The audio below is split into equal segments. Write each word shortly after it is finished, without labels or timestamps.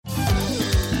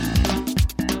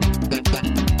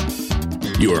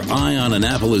Your Eye on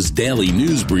Annapolis daily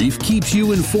news brief keeps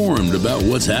you informed about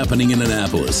what's happening in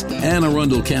Annapolis, Anne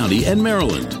Arundel County, and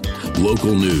Maryland.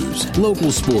 Local news,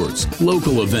 local sports,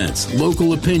 local events,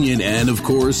 local opinion, and, of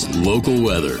course, local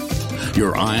weather.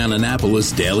 Your Eye on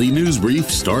Annapolis daily news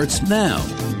brief starts now.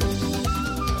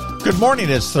 Good morning.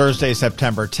 It's Thursday,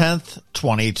 September 10th,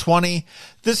 2020.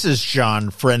 This is John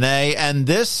Frenaye, and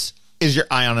this is your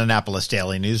Eye on Annapolis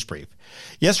daily news brief.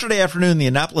 Yesterday afternoon, the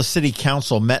Annapolis City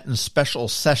Council met in special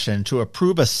session to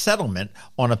approve a settlement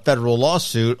on a federal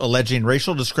lawsuit alleging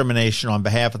racial discrimination on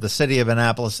behalf of the city of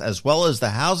Annapolis as well as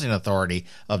the housing authority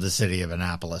of the city of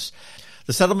Annapolis.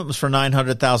 The settlement was for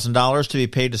 $900,000 to be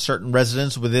paid to certain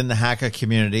residents within the HACA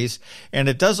communities, and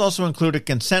it does also include a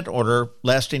consent order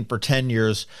lasting for 10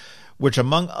 years, which,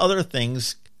 among other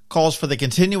things, calls for the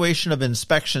continuation of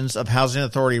inspections of housing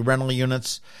authority rental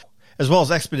units, as well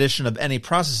as expedition of any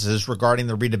processes regarding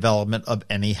the redevelopment of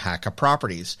any HACA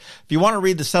properties. If you want to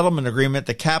read the settlement agreement,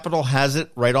 the Capitol has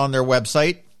it right on their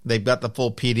website. They've got the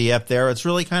full PDF there. It's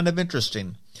really kind of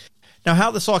interesting. Now,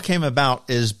 how this all came about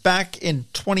is back in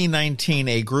 2019,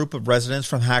 a group of residents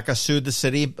from HACA sued the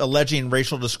city alleging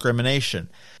racial discrimination.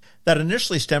 That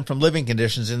initially stemmed from living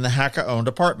conditions in the HACA-owned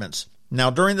apartments. Now,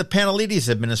 during the Panelides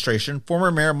administration,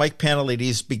 former Mayor Mike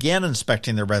Panelides began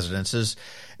inspecting their residences,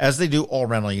 as they do all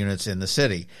rental units in the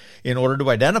city, in order to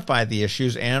identify the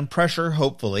issues and pressure,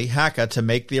 hopefully, HACA to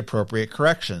make the appropriate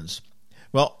corrections.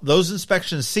 Well, those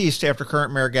inspections ceased after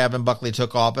current Mayor Gavin Buckley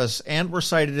took office and were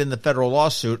cited in the federal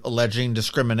lawsuit alleging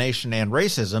discrimination and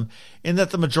racism in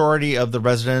that the majority of the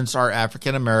residents are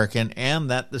African American and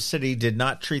that the city did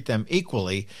not treat them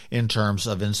equally in terms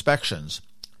of inspections.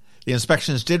 The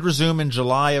inspections did resume in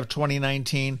July of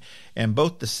 2019, and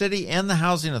both the city and the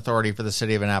housing authority for the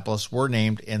city of Annapolis were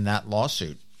named in that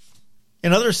lawsuit.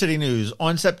 In other city news,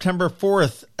 on September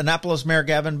 4th, Annapolis Mayor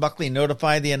Gavin Buckley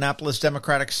notified the Annapolis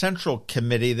Democratic Central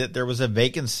Committee that there was a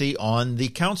vacancy on the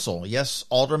council. Yes,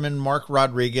 Alderman Mark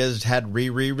Rodriguez had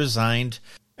resigned,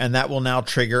 and that will now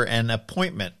trigger an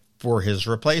appointment for his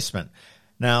replacement.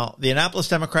 Now, the Annapolis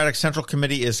Democratic Central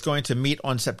Committee is going to meet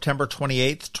on September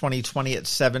 28th, 2020 at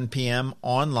 7 p.m.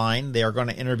 online. They are going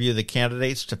to interview the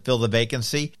candidates to fill the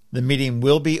vacancy. The meeting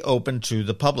will be open to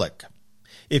the public.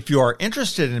 If you are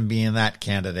interested in being that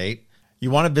candidate, you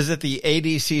want to visit the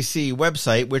ADCC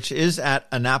website, which is at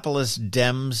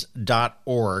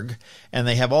annapolisdems.org, and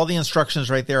they have all the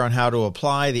instructions right there on how to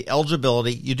apply, the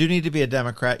eligibility. You do need to be a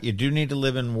Democrat. You do need to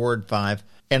live in Ward 5.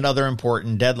 And other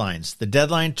important deadlines. The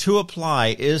deadline to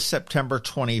apply is September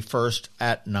 21st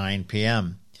at 9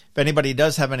 p.m. If anybody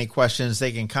does have any questions,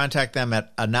 they can contact them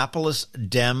at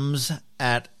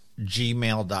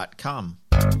annapolisdems@gmail.com.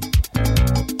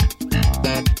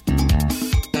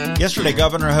 Yesterday,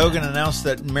 Governor Hogan announced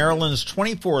that Maryland's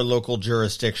 24 local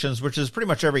jurisdictions, which is pretty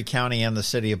much every county and the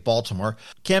city of Baltimore,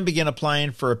 can begin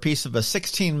applying for a piece of a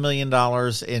 $16 million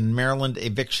in Maryland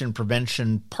Eviction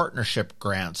Prevention Partnership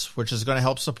grants, which is going to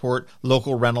help support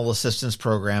local rental assistance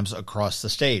programs across the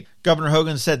state. Governor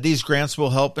Hogan said these grants will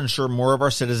help ensure more of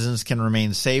our citizens can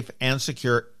remain safe and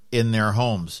secure in their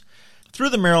homes.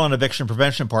 Through the Maryland Eviction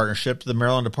Prevention Partnership, the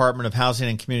Maryland Department of Housing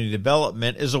and Community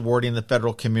Development is awarding the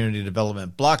federal community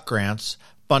development block grants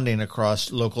funding across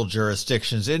local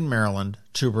jurisdictions in Maryland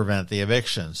to prevent the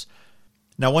evictions.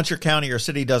 Now, once your county or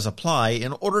city does apply,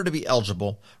 in order to be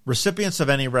eligible, recipients of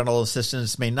any rental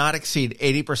assistance may not exceed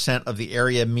 80% of the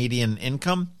area median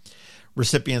income.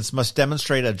 Recipients must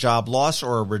demonstrate a job loss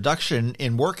or a reduction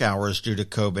in work hours due to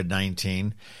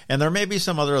COVID-19, and there may be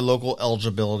some other local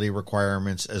eligibility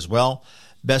requirements as well.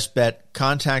 Best bet,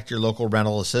 contact your local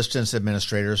rental assistance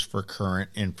administrators for current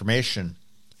information.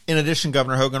 In addition,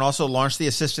 Governor Hogan also launched the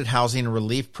Assisted Housing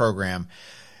Relief Program.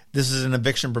 This is an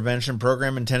eviction prevention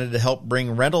program intended to help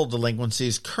bring rental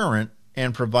delinquencies current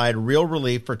and provide real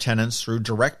relief for tenants through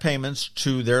direct payments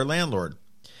to their landlord.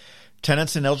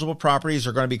 Tenants in eligible properties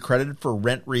are going to be credited for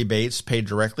rent rebates paid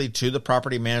directly to the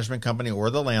property management company or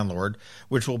the landlord,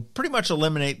 which will pretty much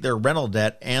eliminate their rental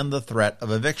debt and the threat of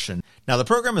eviction. Now, the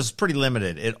program is pretty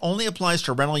limited. It only applies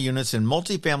to rental units in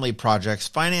multifamily projects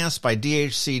financed by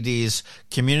DHCD's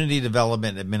Community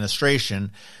Development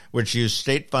Administration, which use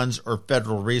state funds or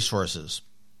federal resources.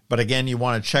 But again, you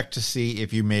want to check to see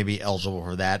if you may be eligible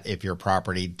for that if your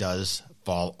property does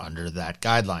fall under that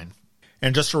guideline.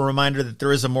 And just a reminder that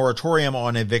there is a moratorium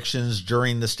on evictions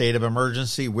during the state of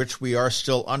emergency, which we are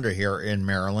still under here in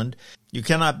Maryland. You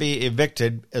cannot be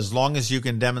evicted as long as you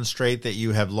can demonstrate that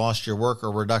you have lost your work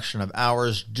or reduction of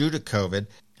hours due to COVID.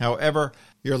 However,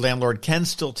 your landlord can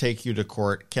still take you to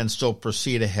court, can still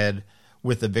proceed ahead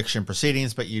with eviction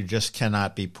proceedings, but you just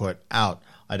cannot be put out.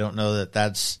 I don't know that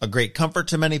that's a great comfort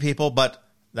to many people, but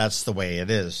that's the way it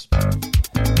is.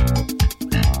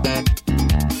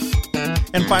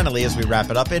 And finally, as we wrap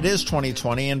it up, it is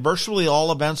 2020 and virtually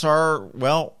all events are,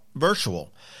 well,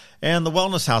 virtual. And the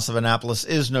Wellness House of Annapolis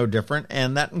is no different,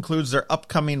 and that includes their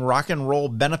upcoming Rock and Roll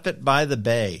Benefit by the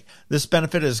Bay. This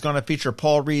benefit is going to feature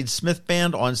Paul Reed Smith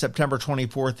Band on September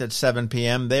 24th at 7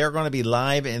 p.m. They are going to be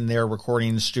live in their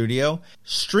recording studio,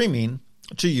 streaming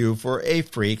to you for a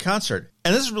free concert.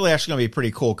 And this is really actually going to be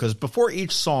pretty cool because before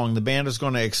each song, the band is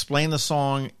going to explain the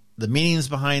song, the meanings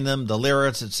behind them, the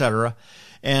lyrics, etc.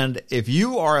 And if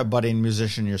you are a budding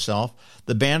musician yourself,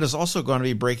 the band is also going to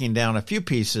be breaking down a few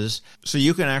pieces so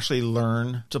you can actually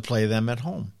learn to play them at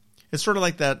home. It's sort of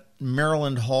like that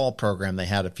Maryland Hall program they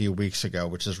had a few weeks ago,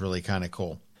 which is really kind of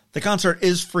cool. The concert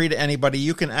is free to anybody.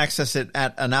 You can access it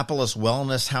at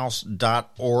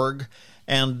AnnapolisWellnessHouse.org,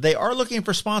 and they are looking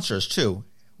for sponsors too.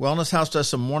 Wellness House does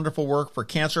some wonderful work for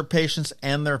cancer patients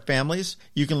and their families.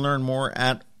 You can learn more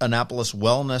at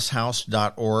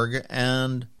AnnapolisWellnessHouse.org,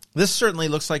 and this certainly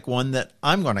looks like one that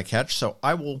I'm going to catch, so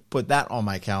I will put that on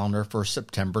my calendar for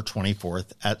September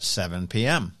 24th at 7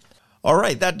 p.m. All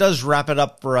right, that does wrap it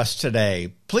up for us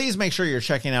today. Please make sure you're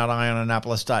checking out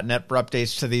eyeonannapolis.net for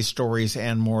updates to these stories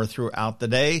and more throughout the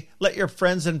day. Let your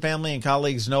friends and family and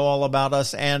colleagues know all about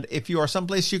us, and if you are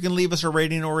someplace you can leave us a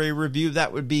rating or a review,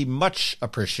 that would be much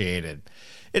appreciated.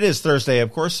 It is Thursday,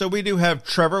 of course, so we do have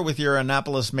Trevor with your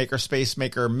Annapolis Makerspace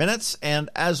Maker Minutes,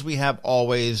 and as we have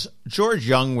always, George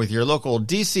Young with your local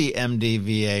DC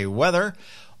MDVA weather,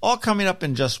 all coming up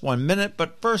in just 1 minute.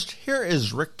 But first, here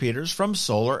is Rick Peters from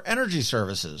Solar Energy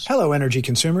Services. Hello, energy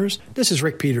consumers. This is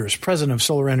Rick Peters, president of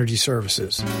Solar Energy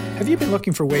Services. Have you been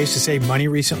looking for ways to save money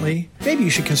recently? Maybe you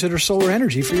should consider solar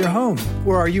energy for your home.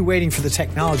 Or are you waiting for the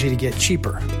technology to get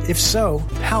cheaper? If so,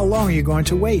 how long are you going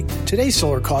to wait? Today's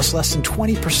solar costs less than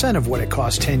 20% of what it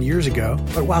cost 10 years ago.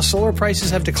 But while solar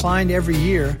prices have declined every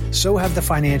year, so have the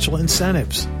financial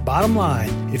incentives. Bottom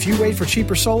line, if you wait for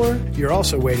cheaper solar, you're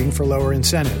also waiting for lower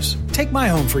incentives. Take my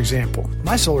home, for example.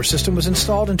 My solar system was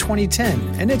installed in 2010,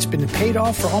 and it's been paid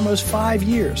off for almost 5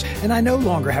 years, and I no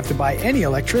longer have to buy any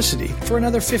electricity for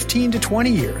another 15 to 20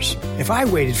 years. If I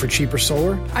waited for cheaper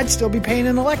solar, I'd still be paying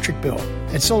an electric bill.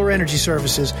 At Solar Energy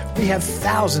Services, we have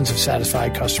thousands of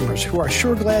satisfied customers who are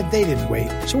sure glad they didn't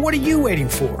wait. So what are you waiting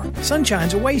for?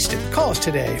 Sunshine's a wasted. Call us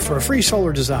today for a free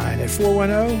solar design at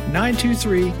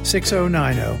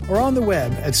 410-923-6090 or on the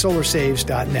web at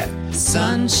solarsaves.net.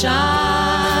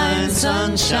 Sunshine,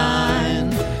 sunshine,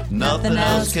 nothing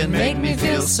else can make me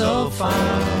feel so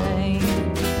fine.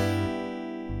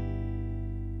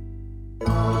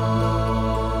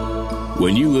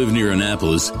 When you live near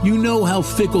Annapolis, you know how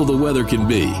fickle the weather can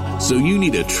be. So you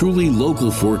need a truly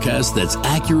local forecast that's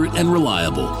accurate and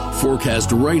reliable.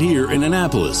 Forecast right here in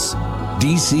Annapolis.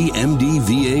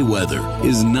 DCMDVA weather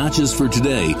is not just for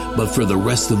today, but for the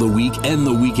rest of the week and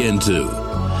the weekend too.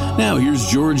 Now here's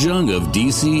George Young of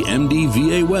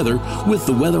DCMDVA weather with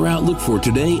the weather outlook for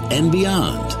today and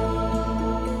beyond.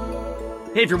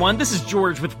 Hey everyone, this is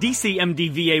George with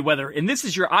DCMDVA weather, and this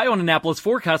is your Eye on Annapolis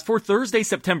forecast for Thursday,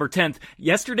 September 10th.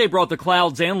 Yesterday brought the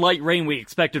clouds and light rain we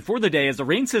expected for the day as a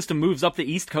rain system moves up the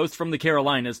east coast from the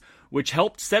Carolinas, which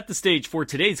helped set the stage for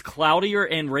today's cloudier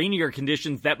and rainier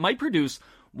conditions that might produce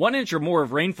 1 inch or more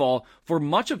of rainfall for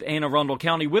much of Anne Arundel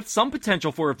County, with some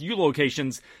potential for a few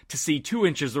locations to see 2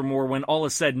 inches or more when all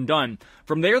is said and done.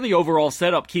 From there, the overall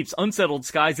setup keeps unsettled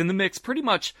skies in the mix pretty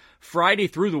much Friday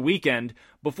through the weekend,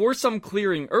 before some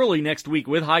clearing early next week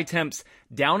with high temps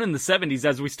down in the 70s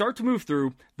as we start to move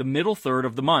through the middle third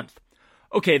of the month.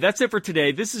 Okay, that's it for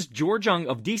today. This is George Young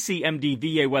of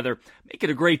DCMDVA weather. Make it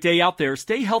a great day out there.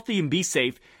 Stay healthy and be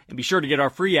safe, and be sure to get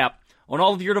our free app on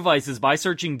all of your devices by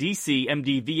searching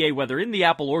DCMDVA weather in the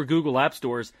Apple or Google app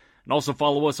stores. And also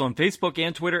follow us on Facebook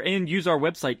and Twitter, and use our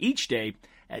website each day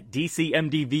at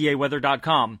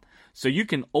DCMDVAweather.com so you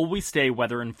can always stay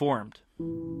weather informed.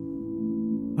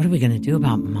 What are we going to do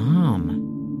about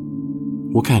Mom?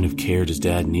 What kind of care does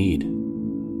Dad need?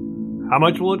 How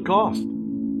much will it cost?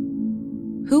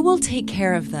 Who will take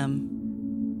care of them?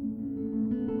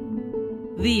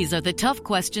 These are the tough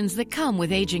questions that come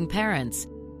with aging parents.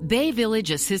 Bay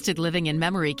Village Assisted Living and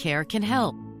Memory Care can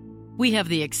help. We have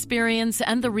the experience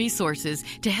and the resources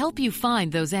to help you find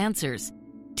those answers.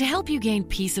 To help you gain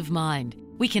peace of mind,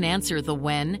 we can answer the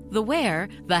when, the where,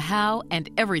 the how, and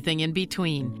everything in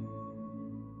between.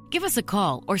 Give us a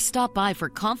call or stop by for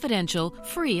confidential,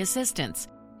 free assistance.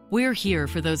 We're here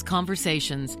for those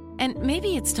conversations, and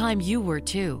maybe it's time you were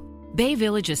too. Bay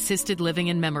Village Assisted Living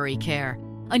and Memory Care,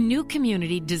 a new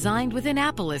community designed with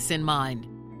Annapolis in mind.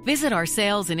 Visit our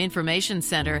Sales and Information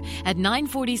Center at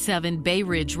 947 Bay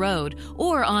Ridge Road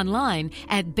or online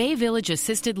at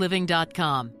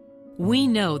bayvillageassistedliving.com. We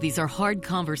know these are hard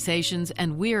conversations,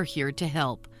 and we're here to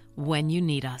help when you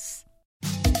need us.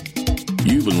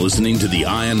 You've been listening to the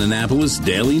Eye on Annapolis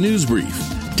Daily News Brief.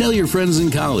 Tell your friends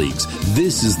and colleagues,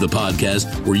 this is the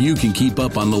podcast where you can keep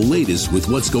up on the latest with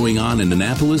what's going on in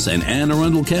Annapolis and Anne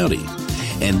Arundel County.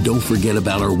 And don't forget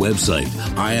about our website,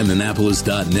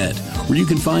 eyeonannapolis.net, where you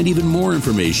can find even more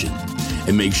information.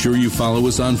 And make sure you follow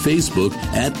us on Facebook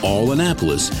at All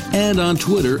Annapolis and on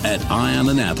Twitter at Eye on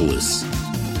Annapolis.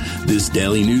 This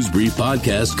Daily News Brief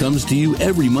podcast comes to you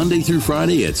every Monday through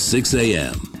Friday at 6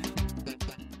 a.m.